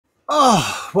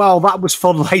Oh, well, that was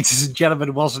fun, ladies and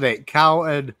gentlemen, wasn't it?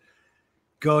 Carlton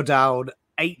go down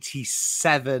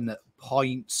 87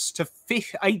 points to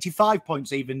 85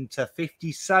 points, even to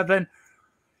 57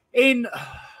 in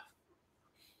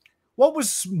what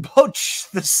was much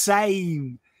the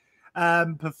same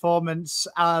performance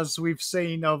as we've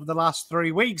seen over the last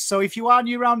 3 weeks. So if you are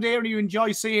new around here and you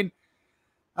enjoy seeing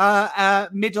a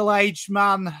middle-aged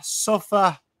man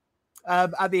suffer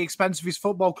at the expense of his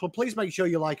football club, please make sure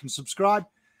you like and subscribe.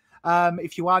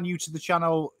 If you are new to the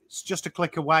channel, it's just a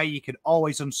click away. You can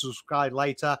always unsubscribe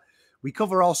later. We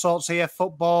cover all sorts here: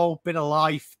 football, bit of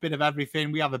life, bit of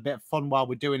everything. We have a bit of fun while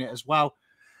we're doing it as well.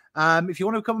 If you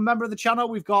want to become a member of the channel,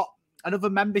 we've got another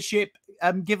membership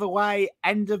giveaway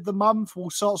end of the month.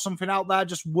 We'll sort something out there,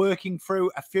 just working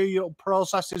through a few little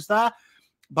processes there.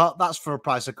 But that's for a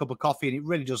price of a cup of coffee, and it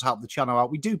really does help the channel out.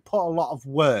 We do put a lot of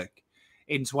work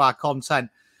into our content.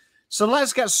 So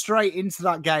let's get straight into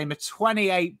that game. A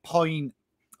 28-point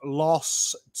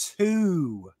loss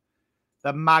to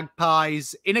the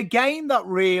Magpies in a game that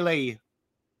really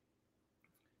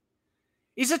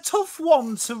is a tough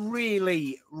one to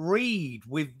really read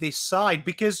with this side,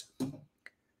 because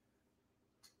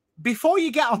before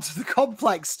you get onto the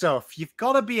complex stuff, you've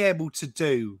got to be able to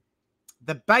do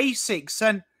the basics.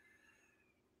 And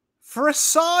for a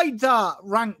side that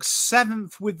ranks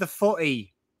 7th with the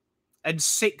footy and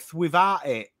 6th without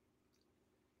it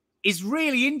is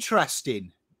really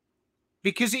interesting,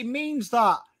 because it means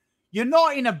that you're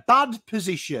not in a bad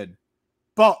position,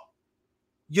 but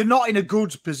you're not in a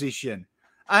good position.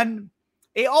 And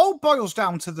it all boils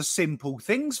down to the simple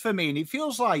things for me. And it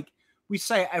feels like we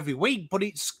say it every week, but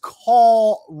it's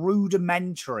core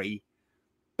rudimentary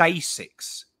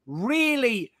basics.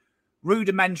 Really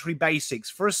rudimentary basics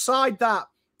for a side that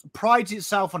prides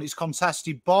itself on its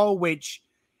contested ball, which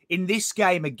in this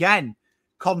game, again,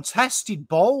 contested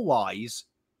ball-wise,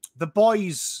 the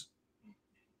boys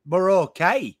were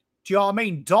okay. Do you know what I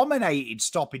mean? Dominated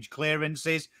stoppage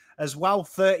clearances as well,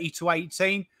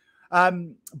 30-18.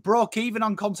 Broke even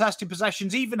on contested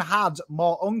possessions, even had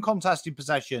more uncontested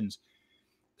possessions.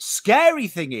 Scary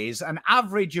thing is, an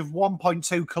average of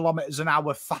 1.2 kilometres an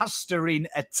hour faster in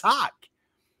attack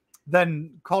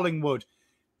than Collingwood.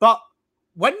 But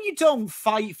when you don't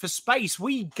fight for space,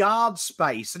 we guard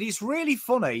space. And it's really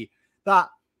funny that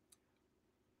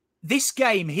this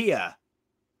game here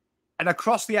and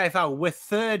across the AFL, we're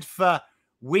 3rd for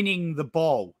winning the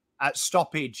ball at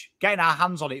stoppage, getting our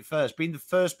hands on it first, being the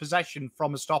first possession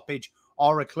from a stoppage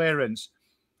or a clearance,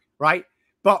 right?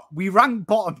 But we rank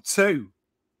bottom 2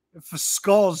 for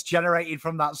scores generated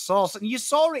from that source. And you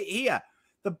saw it here.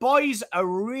 The boys are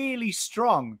really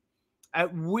strong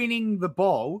at winning the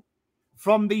ball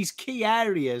from these key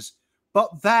areas,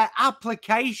 but their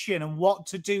application and what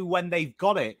to do when they've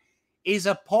got it is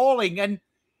appalling. And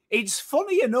it's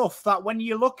funny enough that when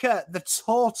you look at the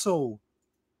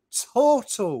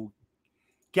total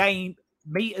game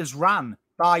meters ran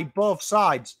by both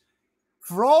sides,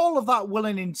 for all of that will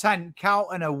and intent,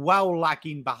 Carlton are well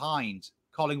lagging behind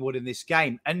Collingwood in this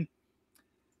game. And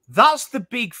that's the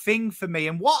big thing for me.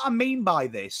 And what I mean by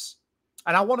this,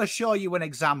 and I want to show you an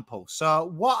example.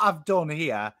 So what I've done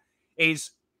here is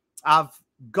I've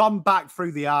gone back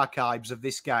through the archives of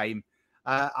this game.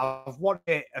 I've watched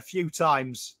it a few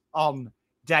times on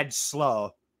dead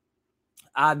slow,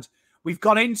 and we've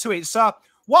gone into it. So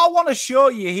what I want to show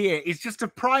you here is just a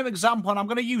prime example, and I'm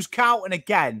going to use Carlton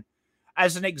again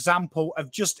as an example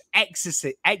of just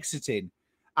exiting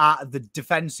the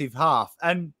defensive half.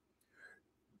 And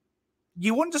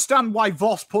you understand why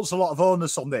Voss puts a lot of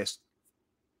onus on this.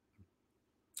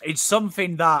 It's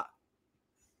something that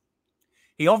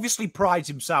he obviously prides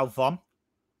himself on,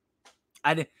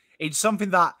 and it's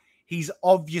something that he's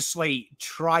obviously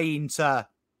trying to,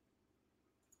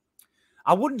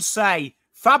 I wouldn't say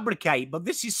fabricate, but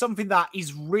this is something that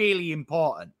is really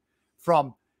important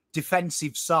from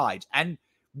defensive side. And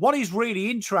what is really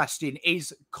interesting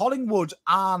is Collingwood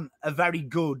aren't a very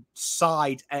good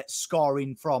side at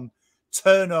scoring from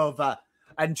turnover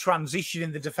and transition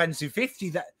in the defensive 50.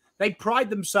 That they pride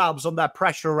themselves on their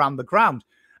pressure around the ground.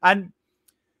 And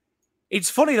it's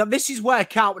funny that this is where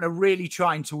Carlton are really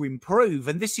trying to improve.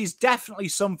 And this is definitely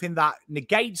something that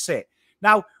negates it.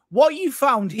 Now, what you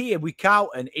found here with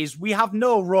Carlton is we have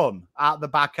no run at the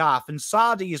back half. And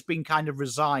Sardi has been kind of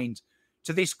resigned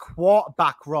to this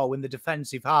quarterback role in the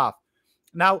defensive half.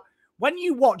 Now, when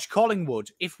you watch Collingwood,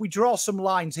 if we draw some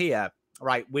lines here,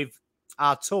 right, with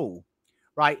our tool,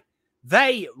 right,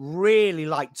 they really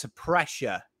like to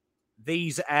pressure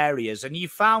these areas. And you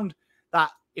found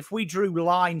that if we drew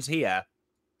lines here,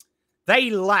 they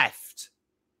left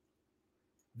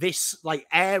this like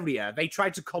area. They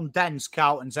tried to condense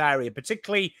Carlton's area,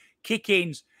 particularly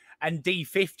kick-ins and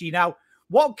D50. Now,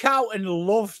 what Carlton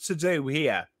love to do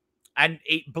here, and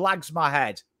it blags my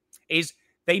head, is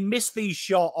they miss these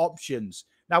short options.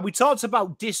 Now, we talked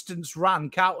about distance ran.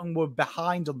 Carlton were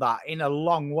behind on that in a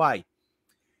long way.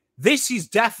 This is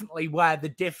definitely where the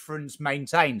difference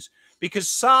maintains, because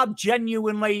Saad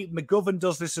genuinely, McGovern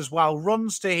does this as well,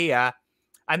 runs to here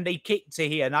and they kick to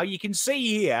here. Now, you can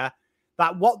see here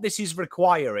that what this is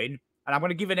requiring, and I'm going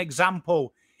to give an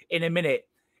example in a minute,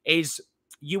 is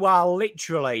you are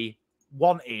literally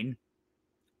wanting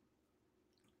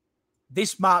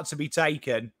this mark to be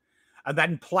taken and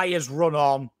then players run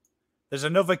on. There's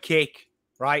another kick,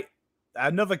 right?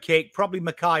 Another kick. Probably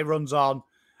Mackay runs on.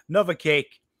 Another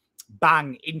kick.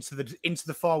 Bang into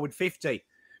the forward 50.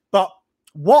 But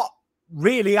what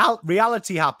really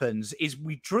reality happens is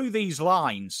we drew these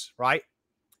lines, right?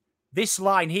 This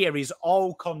line here is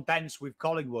all condensed with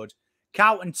Collingwood.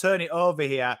 Carlton turn it over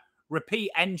here.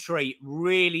 Repeat entry,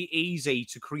 really easy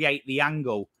to create the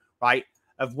angle, right,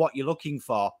 of what you're looking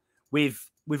for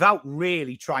without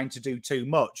really trying to do too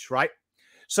much, right?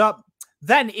 So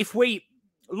then if we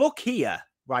look here,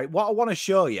 right, what I want to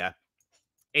show you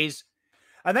is,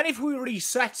 and then if we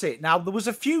reset it, now there was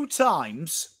a few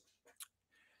times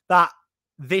that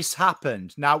this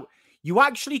happened. Now, you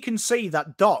actually can see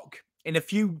that Doc, in a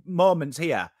few moments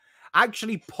here,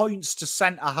 actually points to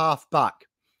centre-half back,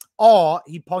 or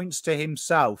he points to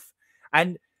himself.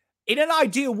 And in an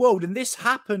ideal world, and this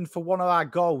happened for one of our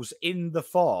goals in the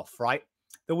fourth, right?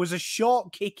 There was a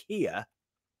short kick here.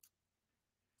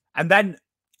 And then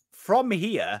from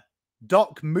here,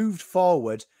 Doc moved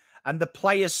forward and the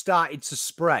players started to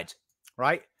spread,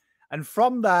 right? And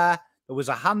from there was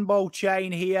a handball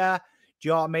chain here. Do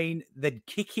you know what I mean? They'd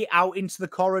kick it out into the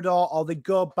corridor or they'd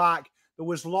go back. There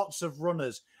was lots of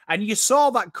runners. And you saw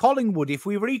that Collingwood, if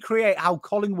we recreate how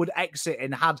Collingwood exit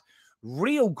and had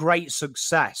real great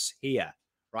success here,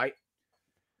 right?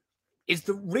 Is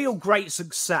the real great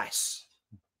success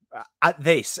at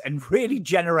this and really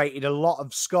generated a lot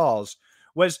of scores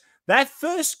was their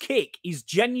first kick is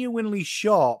genuinely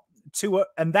short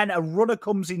and then a runner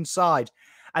comes inside.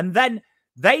 And then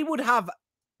they would have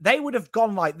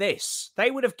gone like this.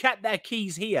 They would have kept their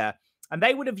keys here and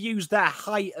they would have used their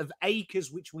height of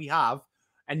Acres, which we have,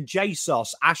 and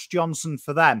JSOS, Ash Johnson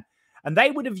for them. And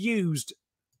they would have used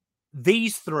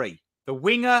these three, the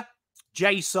winger,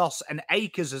 JSOS, and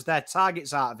Acres as their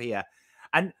targets out of here.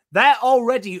 And they're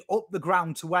already up the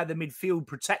ground to where the midfield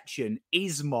protection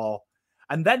is more.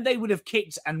 And then they would have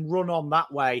kicked and run on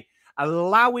that way,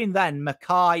 allowing then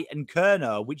Mackay and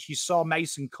Kerno, which you saw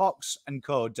Mason Cox and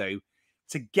co do,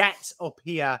 to get up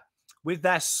here with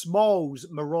their smalls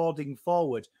marauding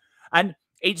forward. And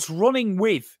it's running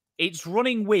with,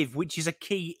 which is a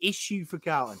key issue for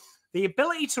Carlton. The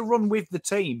ability to run with the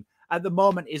team at the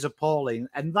moment is appalling.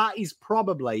 And that is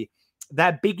probably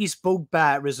their biggest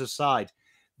bugbear as a side.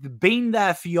 Being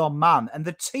there for your man. And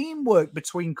the teamwork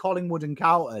between Collingwood and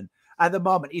Carlton at the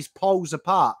moment is poles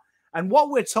apart. And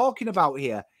what we're talking about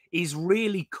here is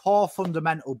really core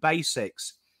fundamental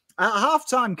basics. At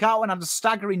halftime, Carlton had a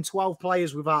staggering 12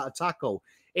 players without a tackle.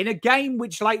 In a game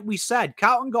which, like we said,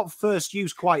 Carlton got first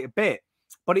use quite a bit,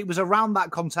 but it was around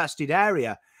that contested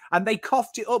area. And they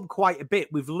coughed it up quite a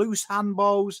bit with loose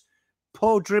handballs,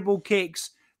 poor dribble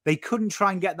kicks. They couldn't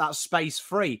try and get that space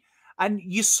free. And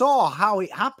you saw how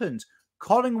it happened.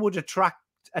 Collingwood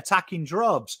attacking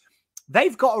droves.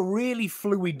 They've got a really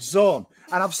fluid zone.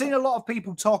 And I've seen a lot of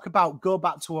people talk about go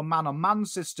back to a man-on-man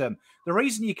system. The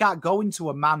reason you can't go into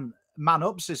a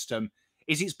man-up system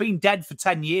is it's been dead for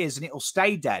 10 years and it'll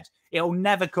stay dead. It'll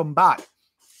never come back.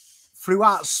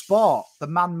 Throughout sport, the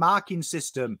man-marking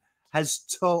system has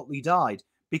totally died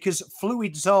because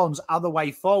fluid zones are the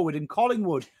way forward. And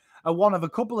Collingwood are one of a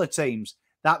couple of teams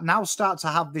that now start to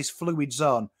have this fluid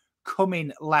zone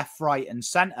coming left, right, and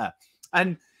centre.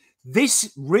 And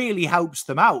this really helps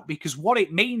them out because what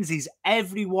it means is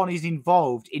everyone is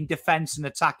involved in defence and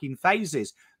attacking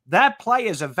phases. Their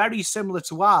players are very similar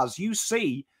to ours. You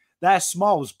see their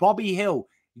smalls, Bobby Hill,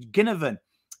 Ginnivan,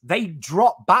 they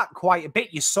drop back quite a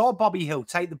bit. You saw Bobby Hill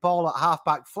take the ball at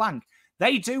half-back flank.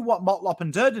 They do what Motlop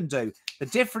and Durden do. The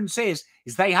difference is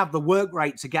they have the work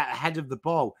rate to get ahead of the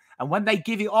ball. And when they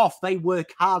give it off, they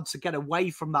work hard to get away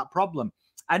from that problem.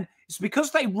 And it's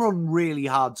because they run really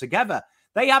hard together.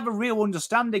 They have a real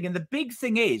understanding. And the big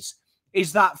thing is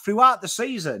that throughout the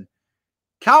season,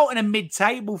 Carlton are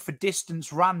mid-table for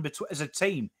distance ran as a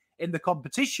team in the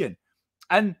competition.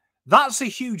 And that's a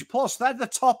huge plus. They're the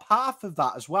top half of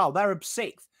that as well. They're up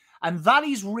sixth. And that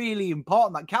is really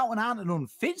important that Carlton aren't an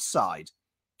unfit side.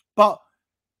 But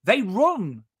They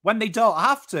run when they don't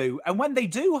have to. And when they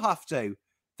do have to,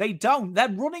 they don't. They're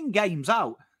running games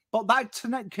out. But that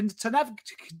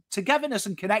togetherness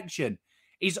and connection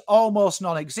is almost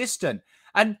non-existent.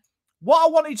 And what I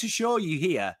wanted to show you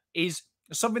here is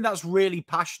something that's really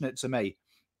passionate to me,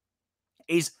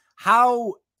 is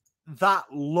how that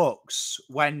looks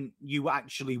when you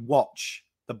actually watch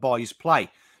the boys play.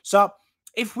 So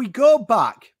if we go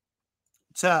back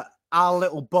to our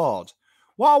little board,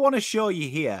 what I want to show you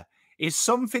here is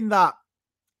something that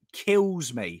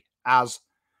kills me as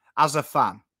a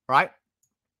fan, right?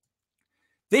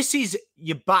 This is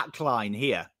your back line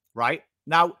here, right?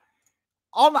 Now,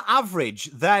 on average,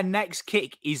 their next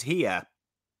kick is here.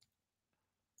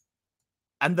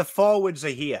 And the forwards are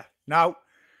here. Now,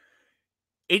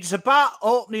 it's about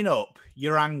opening up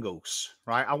your angles,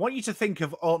 right? I want you to think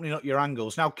of opening up your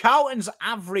angles. Now, Carlton's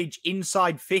average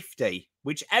inside 50,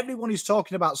 which everyone is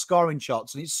talking about scoring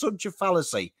shots, and it's such a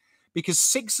fallacy because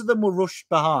 6 of them were rushed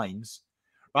behinds,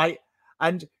 right?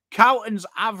 And Carlton's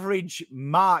average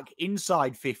mark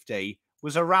inside 50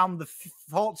 was around the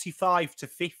 45 to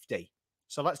 50.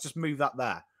 So let's just move that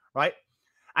there, right?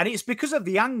 And it's because of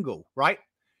the angle, right?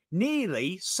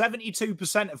 Nearly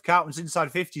 72% of Carlton's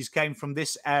inside 50s came from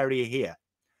this area here.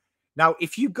 Now,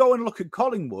 if you go and look at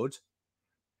Collingwood,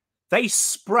 they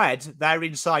spread their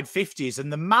inside 50s,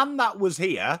 and the man that was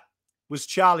here was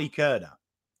Charlie Curnow.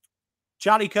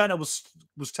 Charlie Curnow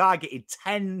was targeted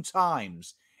 10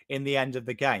 times in the end of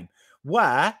the game,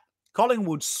 where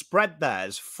Collingwood spread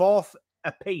theirs 4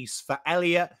 apiece for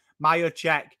Elliott,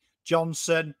 Majocek,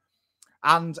 Johnson,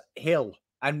 and Hill,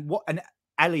 and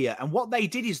Elliott. And what they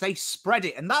did is they spread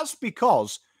it, and that's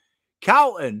because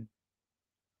Carlton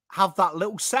have that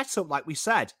little setup, like we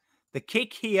said. The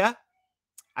kick here,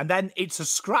 and then it's a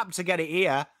scrap to get it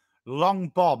here, long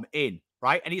bomb in,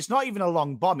 right? And it's not even a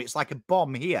long bomb, it's like a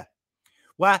bomb here.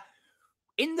 Where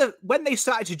when they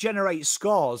started to generate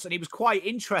scores, and it was quite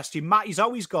interesting, Matty's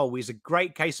always goal was a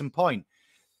great case in point.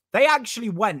 They actually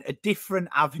went a different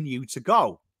avenue to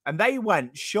go. And they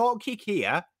went short kick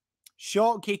here,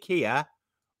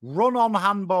 run on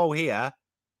handball here,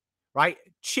 right?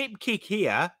 Chip kick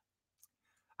here.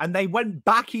 And they went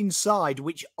back inside,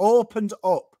 which opened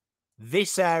up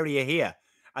this area here.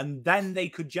 And then they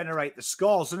could generate the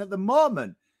scores. And at the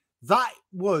moment, that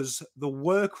was the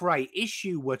work rate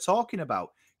issue we're talking about.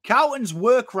 Carlton's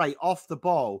work rate off the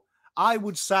ball, I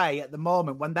would say at the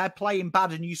moment, when they're playing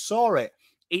bad, and you saw it,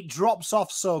 it drops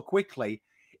off so quickly,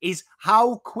 is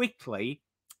how quickly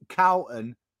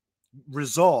Carlton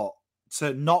resort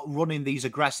to not running these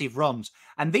aggressive runs.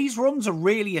 And these runs are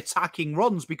really attacking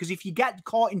runs, because if you get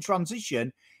caught in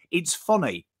transition, it's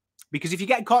funny. Because if you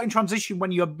get caught in transition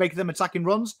when you're making them attacking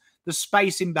runs, there's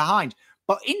space in behind.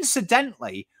 But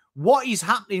incidentally, what is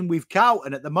happening with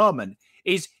Carlton at the moment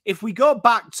is, if we go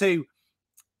back to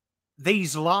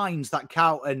these lines that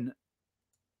Carlton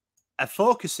are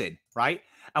focusing, right?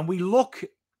 And we look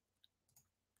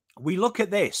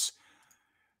at this.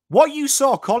 What you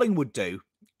saw Collingwood do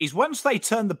is, once they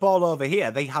turned the ball over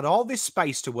here, they had all this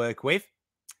space to work with.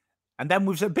 And then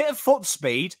with a bit of foot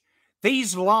speed,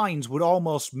 these lines would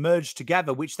almost merge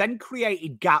together, which then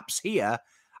created gaps here.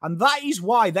 And that is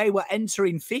why they were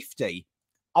entering 50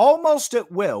 almost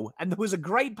at will. And there was a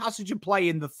great passage of play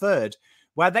in the third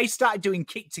where they started doing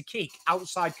kick to kick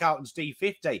outside Carlton's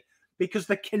D50, because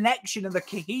the connection and the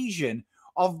cohesion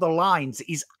of the lines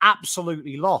is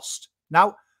absolutely lost.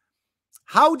 Now,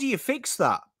 how do you fix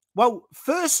that? Well,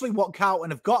 firstly, what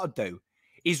Carlton have got to do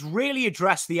is really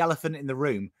address the elephant in the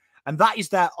room, and that is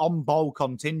their on-ball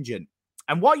contingent.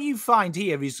 And what you find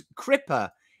here is Cripper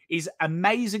is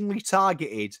amazingly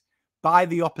targeted by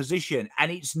the opposition,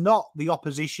 and it's not the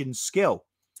opposition's skill.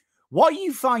 What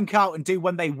you find Carlton do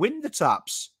when they win the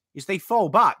taps is they fall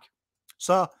back.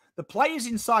 So the players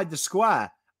inside the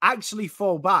square actually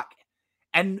fall back.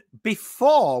 And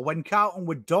before, when Carlton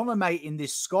were dominating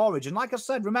this scorage, and like I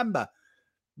said, remember,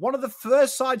 one of the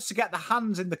first sides to get the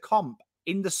hands in the comp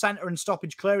in the centre and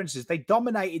stoppage clearances, they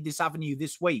dominated this avenue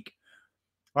this week,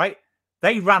 right?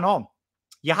 They ran on.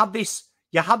 You had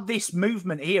this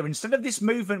movement here. Instead of this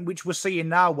movement, which we're seeing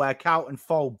now, where Carlton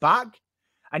fall back,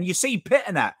 and you see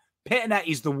Pitternet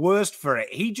is the worst for it.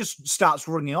 He just starts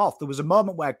running off. There was a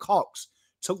moment where Cox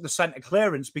took the centre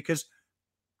clearance because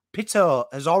Pito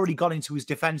has already gone into his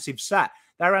defensive set.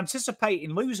 They're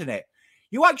anticipating losing it.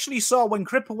 You actually saw when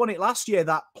Cripper won it last year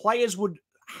that players would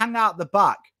hang out the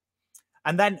back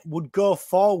and then would go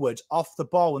forward off the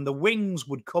ball, and the wings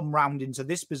would come round into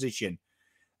this position.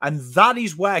 And that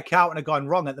is where Carlton are going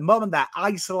wrong. At the moment, they're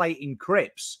isolating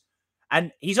Cripps,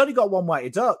 and he's only got one way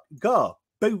to go.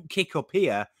 Boot kick up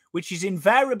here, which is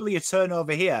invariably a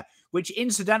turnover here, which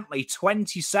incidentally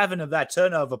 27 of their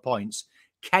turnover points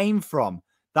came from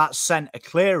that centre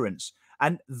clearance.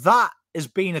 And that has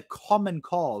been a common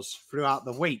cause throughout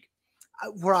the week,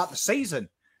 throughout the season.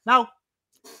 Now,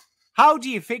 how do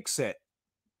you fix it?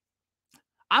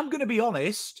 I'm going to be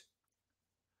honest.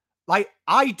 Like,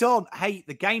 I don't hate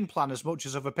the game plan as much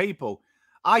as other people.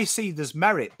 I see there's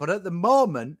merit. But at the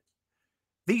moment,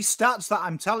 these stats that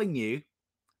I'm telling you,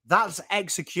 that's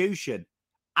execution,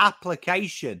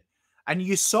 application. And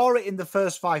you saw it in the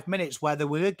first 5 minutes where they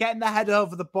were getting their head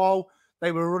over the ball.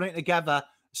 They were running together.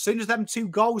 As soon as them 2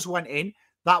 goals went in,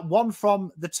 that one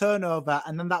from the turnover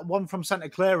and then that one from centre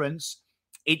clearance,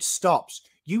 it stops.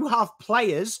 You have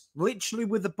players literally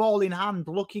with the ball in hand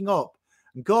looking up,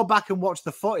 and go back and watch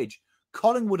the footage.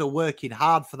 Collingwood are working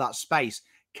hard for that space.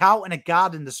 Carlton are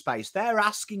guarding the space. They're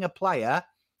asking a player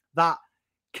that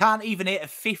can't even hit a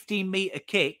 15-metre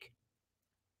kick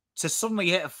to suddenly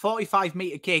hit a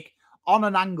 45-metre kick on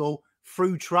an angle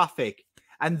through traffic.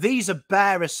 And these are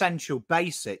bare essential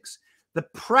basics. The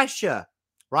pressure,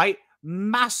 right?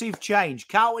 Massive change.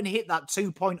 Carlton hit that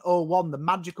 2.01, the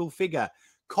magical figure.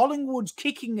 Collingwood's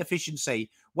kicking efficiency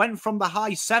went from the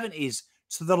high 70s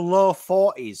to the low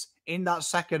 40s in that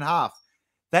second half.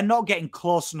 They're not getting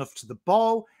close enough to the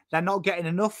ball. They're not getting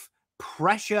enough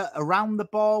pressure around the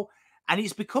ball. And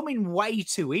it's becoming way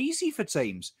too easy for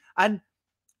teams. And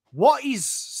what is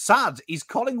sad is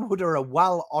Collingwood are a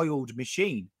well-oiled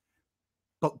machine.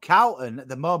 But Carlton, at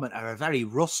the moment, are a very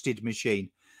rusted machine.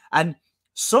 And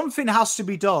something has to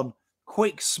be done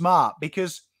quick, smart,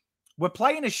 because we're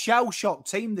playing a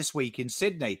shell-shocked team this week in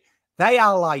Sydney. They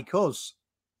are like us,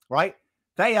 right?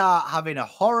 They are having a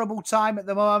horrible time at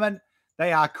the moment.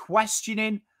 They are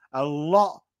questioning a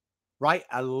lot, right?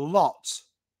 A lot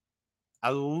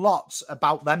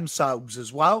about themselves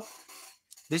as well.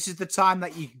 This is the time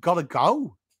that you've got to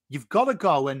go. You've got to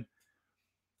go. And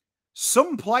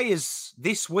some players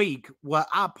this week were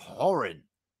abhorrent.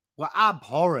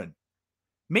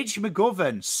 Mitch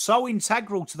McGovern, so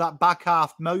integral to that back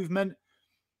half movement,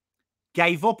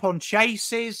 gave up on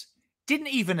chases, didn't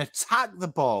even attack the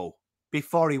ball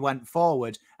before he went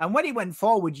forward. And when he went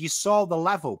forward, you saw the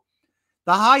level.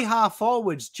 The high half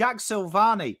forwards, Jack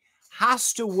Silvani,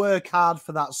 has to work hard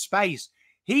for that space.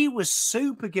 He was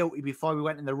super guilty before we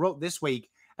went in the ruck this week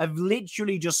of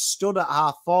literally just stood at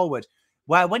half forward,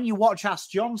 where when you watch Ash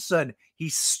Johnson,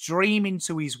 he's streaming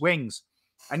to his wings.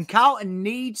 And Carlton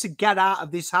need to get out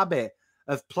of this habit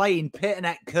of playing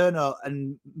Pittonet, Kerno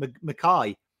and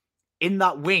Mackay in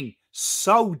that wing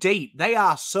so deep. They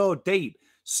are so deep.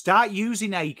 Start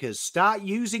using Akers. Start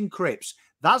using Cripps.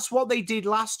 That's what they did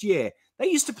last year. They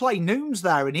used to play Nooms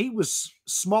there, and he was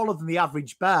smaller than the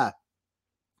average bear.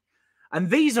 And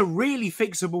these are really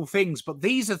fixable things, but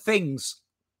these are things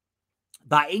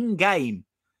that in-game,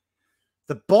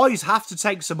 the boys have to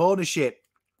take some ownership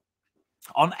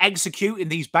on executing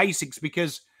these basics,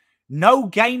 because no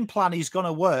game plan is going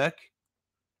to work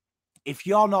if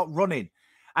you're not running.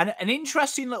 And an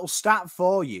interesting little stat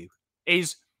for you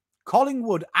is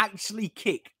Collingwood actually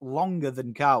kick longer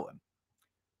than Carlton,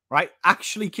 right?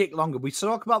 Actually kick longer. We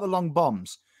talk about the long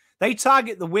bombs. They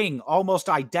target the wing almost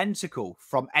identical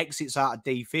from exits out of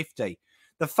D50.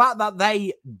 The fact that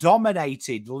they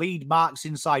dominated lead marks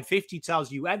inside 50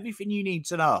 tells you everything you need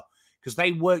to know, because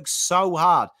they worked so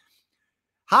hard.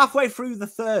 Halfway through the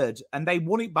third, and they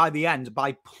won it by the end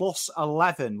by plus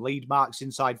 11 lead marks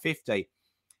inside 50.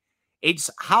 It's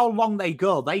how long they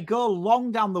go. They go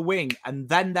long down the wing, and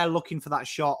then they're looking for that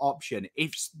short option.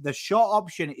 If the short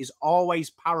option is always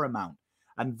paramount,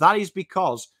 and that is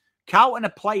because Carlton are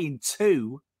playing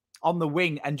 2 on the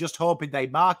wing and just hoping they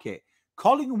mark it.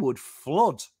 Collingwood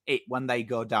flood it when they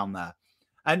go down there.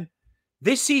 And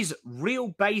this is real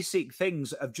basic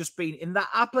things of just being in that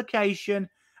application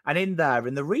and in there.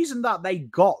 And the reason that they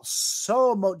got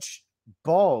so much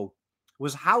ball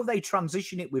was how they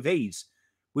transition it with ease,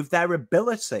 with their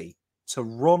ability to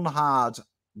run hard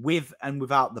with and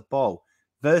without the ball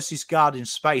versus guarding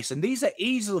space. And these are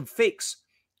easy to fix.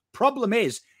 Problem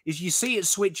is you see it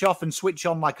switch off and switch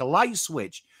on like a light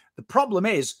switch. The problem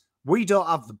is we don't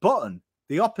have the button.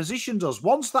 The opposition does.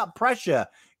 Once that pressure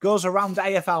goes around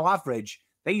AFL average,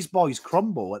 these boys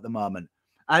crumble at the moment.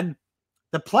 And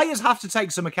the players have to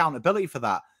take some accountability for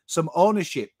that, some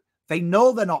ownership. They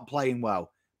know they're not playing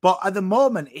well. But at the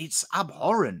moment, it's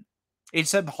abhorrent.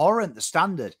 It's abhorrent, the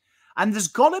standard. And there's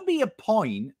got to be a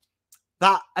point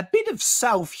that a bit of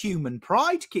self-human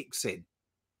pride kicks in.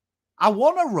 I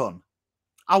want to run.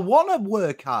 I want to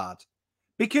work hard.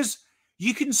 Because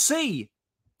you can see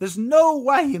there's no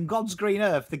way in God's green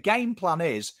earth the game plan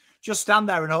is just stand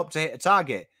there and hope to hit a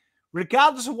target.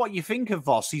 regardless of what you think of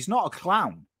Voss, he's not a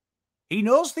clown. He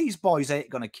knows these boys ain't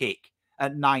going to kick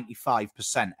at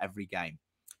 95% every game.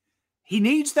 He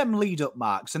needs them lead-up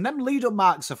marks, and them lead-up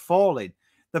marks are falling.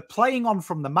 The playing on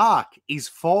from the mark is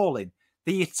falling.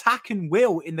 The attack and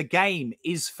will in the game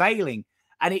is failing,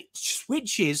 and it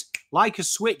switches like a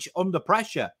switch under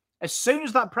pressure. As soon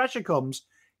as that pressure comes,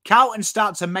 Carlton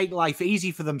start to make life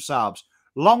easy for themselves.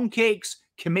 Long kicks,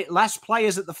 commit less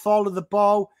players at the fall of the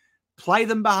ball, play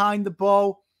them behind the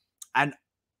ball, and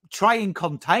try and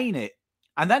contain it.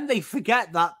 And then they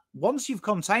forget that once you've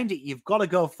contained it, you've got to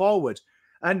go forward.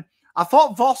 And I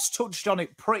thought Voss touched on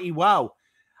it pretty well.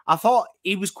 I thought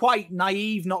he was quite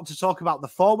naive not to talk about the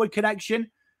forward connection,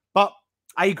 but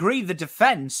I agree the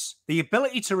defence, the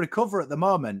ability to recover at the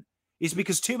moment is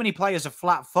because too many players are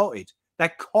flat-footed.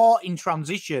 They're caught in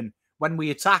transition when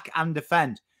we attack and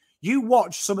defend. You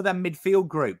watch some of them midfield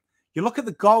group. You look at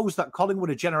the goals that Collingwood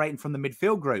are generating from the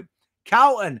midfield group.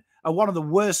 Carlton are one of the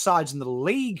worst sides in the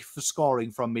league for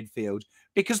scoring from midfield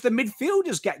because the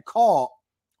midfielders get caught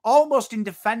almost in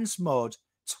defence mode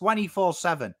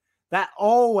 24/7. They're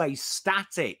always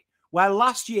static. Where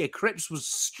last year, Cripps was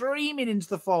streaming into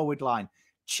the forward line.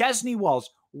 Chesney was.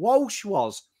 Walsh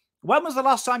was. When was the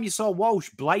last time you saw Walsh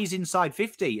blaze inside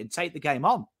 50 and take the game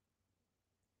on?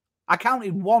 I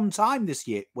counted one time this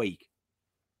week.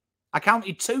 I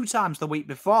counted 2 times the week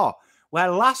before. Where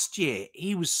last year,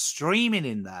 he was streaming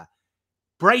in there.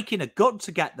 Breaking a gut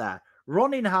to get there.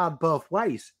 Running hard both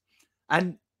ways.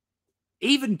 And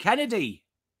even Kennedy,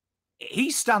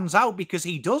 he stands out because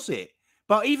he does it.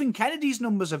 But even Kennedy's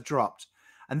numbers have dropped.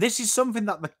 And this is something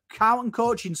that the Carlton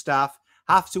coaching staff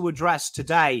have to address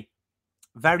today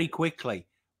very quickly.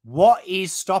 What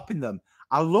is stopping them?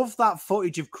 I love that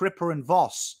footage of Cripper and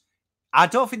Voss. I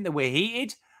don't think they were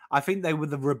heated. I think they were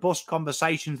the robust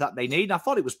conversations that they need. I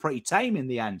thought it was pretty tame in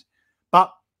the end.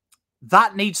 But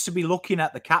that needs to be looking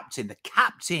at the captain. The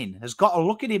captain has got to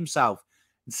look at himself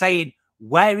and saying,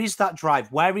 where is that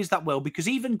drive? Where is that will? Because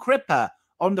even Cripper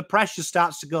under pressure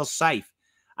starts to go safe.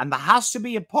 And there has to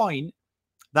be a point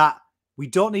that we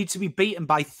don't need to be beaten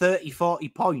by 30, 40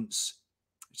 points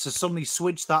to suddenly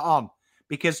switch that on.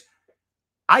 Because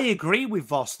I agree with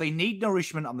Voss. They need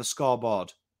nourishment on the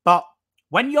scoreboard. But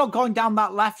when you're going down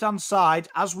that left-hand side,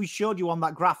 as we showed you on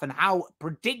that graph and how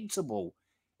predictable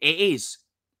it is,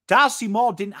 Darcy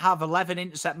Moore didn't have 11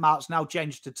 intercept marks, now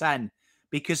changed to 10,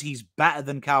 because he's better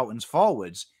than Carlton's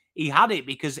forwards. He had it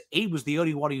because he was the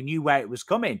only one who knew where it was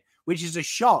coming, which is a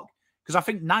shock, because I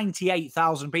think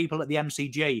 98,000 people at the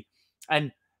MCG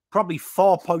and probably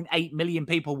 4.8 million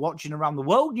people watching around the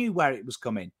world knew where it was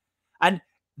coming. And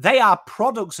they are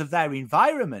products of their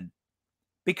environment.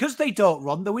 Because they don't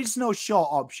run, there is no short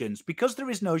options. Because there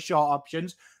is no short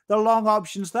options, the long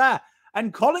options there.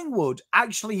 And Collingwood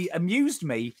actually amused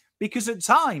me because at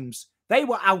times they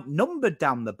were outnumbered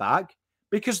down the back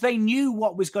because they knew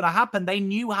what was going to happen. They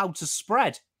knew how to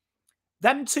spread.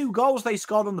 Them 2 goals they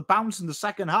scored on the bounce in the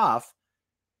second half,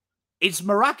 it's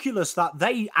miraculous that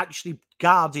they actually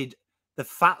guarded the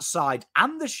fat side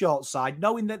and the short side,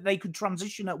 knowing that they could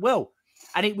transition at will.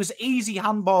 And it was easy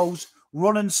handballs,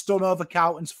 run and stun over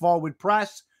Carlton's forward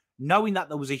press, knowing that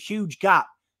there was a huge gap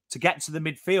to get to the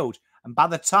midfield. And by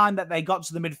the time that they got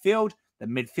to the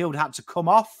midfield had to come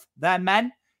off their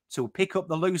men to pick up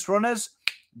the loose runners.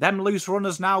 Them loose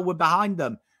runners now were behind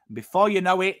them. And before you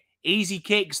know it, easy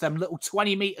kicks, them little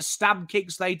 20-meter stab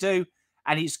kicks they do,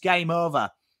 and it's game over.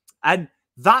 And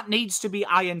that needs to be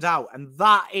ironed out. And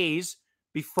that is,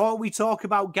 before we talk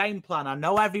about game plan, I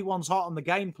know everyone's hot on the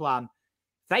game plan.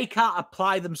 They can't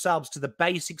apply themselves to the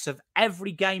basics of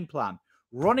every game plan.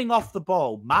 Running off the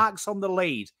ball, marks on the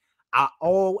lead are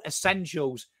all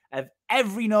essentials of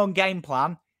every known game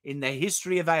plan in the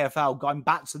history of AFL, going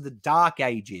back to the dark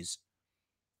ages.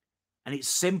 And it's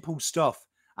simple stuff.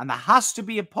 And there has to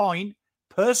be a point,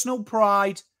 personal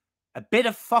pride, a bit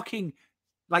of fucking,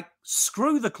 like,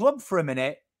 screw the club for a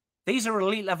minute. These are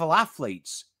elite level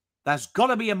athletes. There's got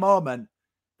to be a moment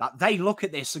that they look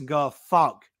at this and go,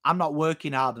 fuck, I'm not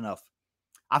working hard enough.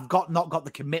 I've not got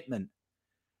the commitment.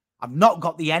 I've not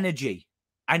got the energy.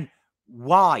 And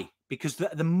why? Because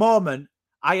at the moment,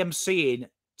 I am seeing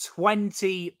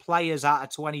 20 players out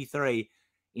of 23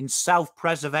 in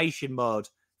self-preservation mode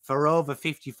for over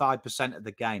 55% of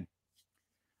the game.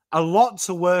 A lot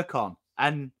to work on.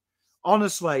 And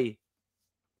honestly,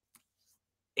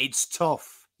 it's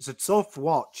tough. It's a tough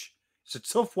watch. It's a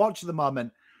tough watch at the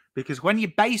moment because when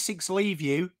your basics leave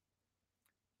you,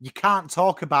 you can't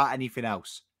talk about anything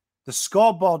else. The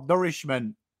scoreboard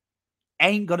nourishment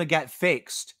ain't going to get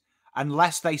fixed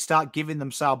unless they start giving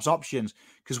themselves options.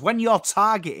 Because when you're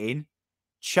targeting,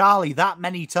 Charlie that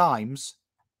many times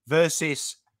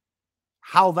versus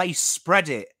how they spread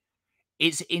it.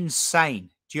 It's insane.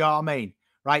 Do you know what I mean?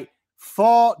 Right?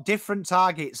 4 different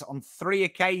targets on 3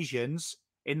 occasions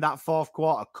in that 4th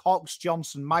quarter. Cox,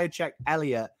 Johnson, Myercheck,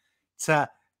 Elliott to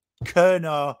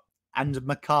Curnow and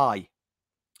Mackay.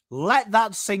 Let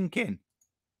that sink in.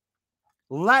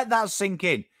 Let that sink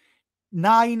in.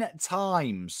 9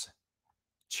 times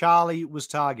Charlie was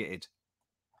targeted.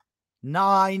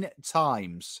 9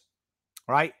 times.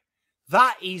 Right?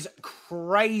 That is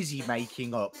crazy,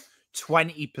 making up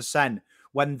 20%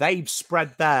 when they've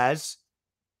spread theirs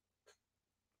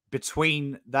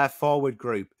between their forward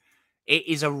group. It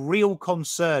is a real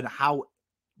concern how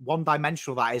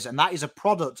one-dimensional that is, and that is a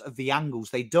product of the angles.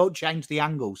 They don't change the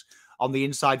angles on the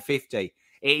inside 50.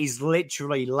 It is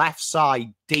literally left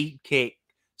side, deep kick,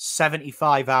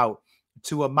 75 out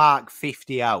to a mark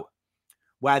 50 out,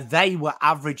 where they were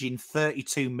averaging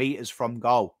 32 metres from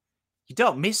goal. You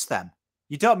don't miss them.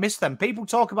 You don't miss them. People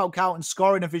talk about Carlton's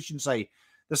scoring efficiency.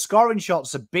 The scoring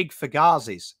shots are big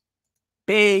fugazis.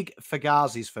 Big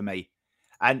fugazis for me.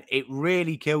 And it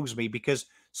really kills me because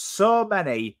so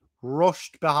many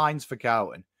rushed behinds for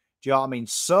Carlton. Do you know what I mean?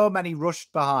 So many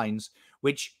rushed behinds,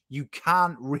 which you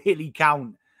can't really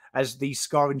count as these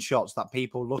scoring shots that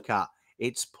people look at.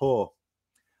 It's poor.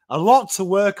 A lot to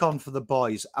work on for the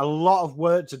boys. A lot of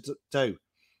work to do.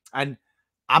 And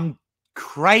I'm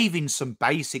craving some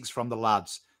basics from the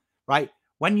lads, right?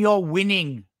 When you're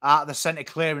winning at the centre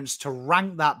clearance to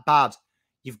rank that bad,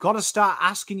 you've got to start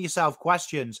asking yourself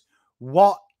questions.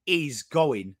 What is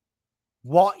going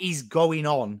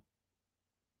on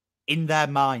in their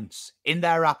minds, in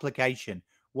their application?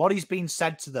 What is being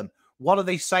said to them? What are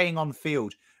they saying on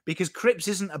field? Because Cripps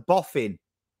isn't a boffin.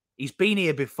 He's been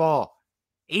here before.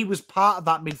 He was part of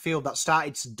that midfield that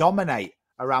started to dominate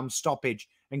around stoppage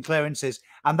and clearances.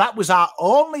 And that was our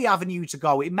only avenue to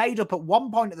go. It made up at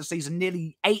one point of the season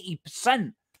nearly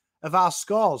 80% of our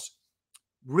scores.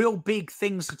 Real big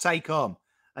things to take home.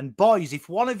 And boys, if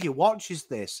one of you watches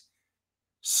this,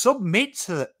 submit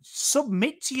to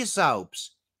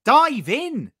yourselves. Dive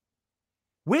in.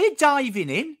 We're diving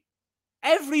in.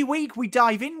 Every week we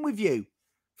dive in with you.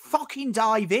 Fucking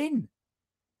dive in.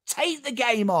 Take the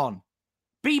game on.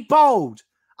 Be bold.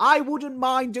 I wouldn't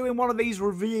mind doing one of these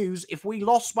reviews if we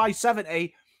lost by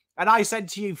 70 and I said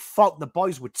to you, fuck, the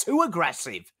boys were too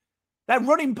aggressive. Their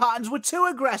running patterns were too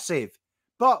aggressive.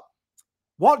 But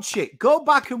watch it. Go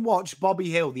back and watch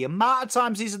Bobby Hill. The amount of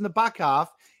times he's in the back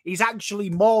half, he's actually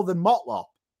more than Motlop.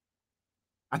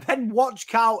 And then watch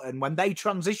Carlton when they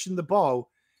transition the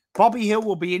ball. Bobby Hill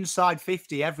will be inside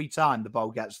 50 every time the ball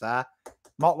gets there.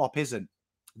 Motlop isn't.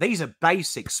 These are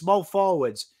basic. Small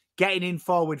forwards getting in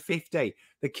forward 50.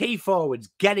 The key forwards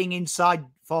getting inside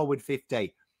forward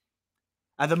 50.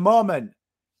 At the moment,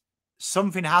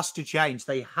 something has to change.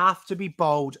 They have to be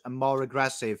bold and more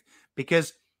aggressive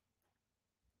because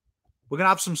we're going to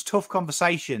have some tough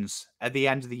conversations at the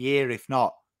end of the year. If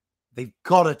not, they've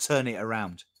got to turn it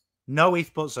around. No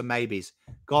if, buts, and maybes.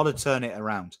 Got to turn it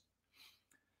around.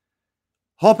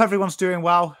 Hope everyone's doing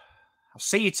well. I'll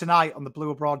see you tonight on the Blue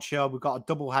Abroad show. We've got a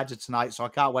double header tonight, so I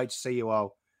can't wait to see you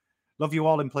all. Love you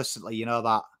all implicitly. You know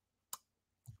that.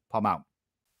 Pom out.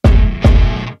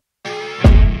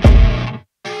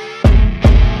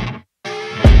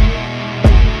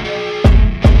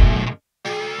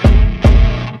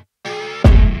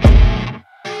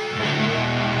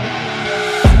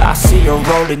 I see her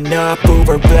rolling up,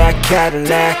 Uber black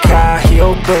Cadillac, high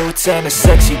heel boots and a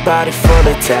sexy body full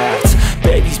of tats.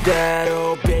 Baby's bad,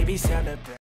 oh baby's hella bad.